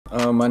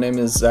My name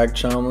is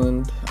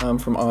Tjelmeland. I'm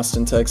from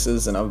Austin,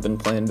 Texas, and I've been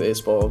playing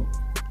baseball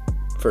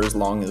for as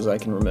long as I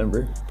can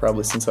remember,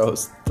 probably since I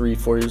was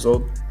 3-4 years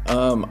old.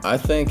 I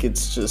think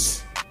it's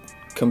just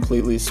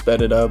completely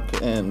sped it up,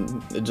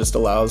 and it just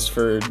allows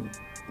for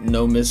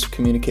no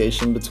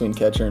miscommunication between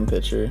catcher and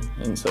pitcher,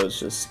 and so it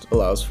just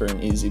allows for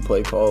an easy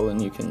play call,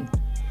 and you can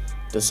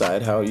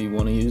decide how you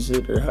want to use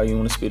it or how you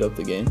want to speed up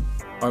the game.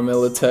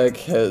 Armilla Tech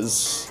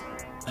has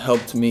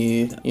helped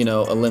me,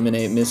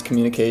 eliminate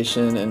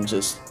miscommunication, and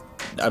just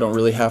I don't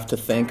really have to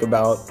think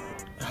about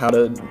how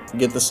to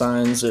get the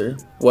signs or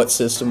what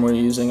system we're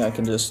using. I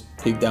can just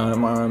peek down at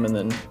my arm and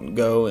then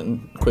go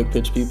and quick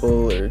pitch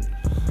people or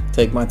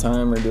take my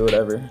time or do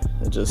whatever.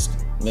 It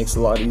just makes it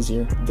a lot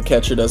easier. The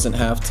catcher doesn't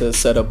have to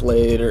set up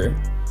late or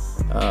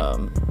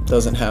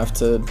doesn't have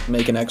to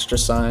make an extra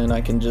sign. I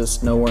can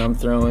just know where I'm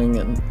throwing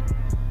and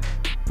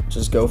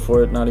just go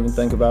for it, not even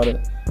think about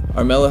it.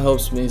 Armilla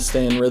helps me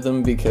stay in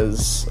rhythm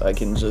because I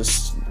can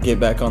just get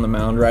back on the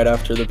mound right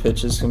after the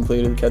pitch is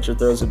completed. The catcher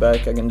throws it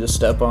back, I can just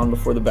step on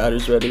before the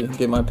batter's ready,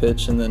 get my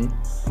pitch, and then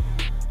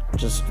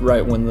just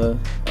right when the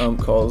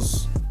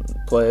calls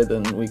play,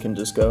 then we can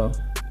just go.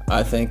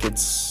 I think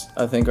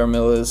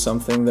Armilla is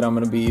something that I'm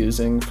going to be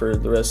using for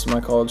the rest of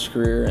my college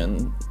career,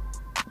 and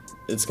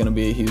it's going to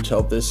be a huge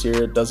help this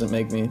year. It doesn't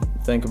make me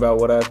think about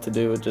what I have to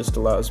do, it just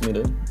allows me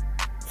to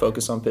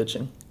focus on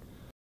pitching.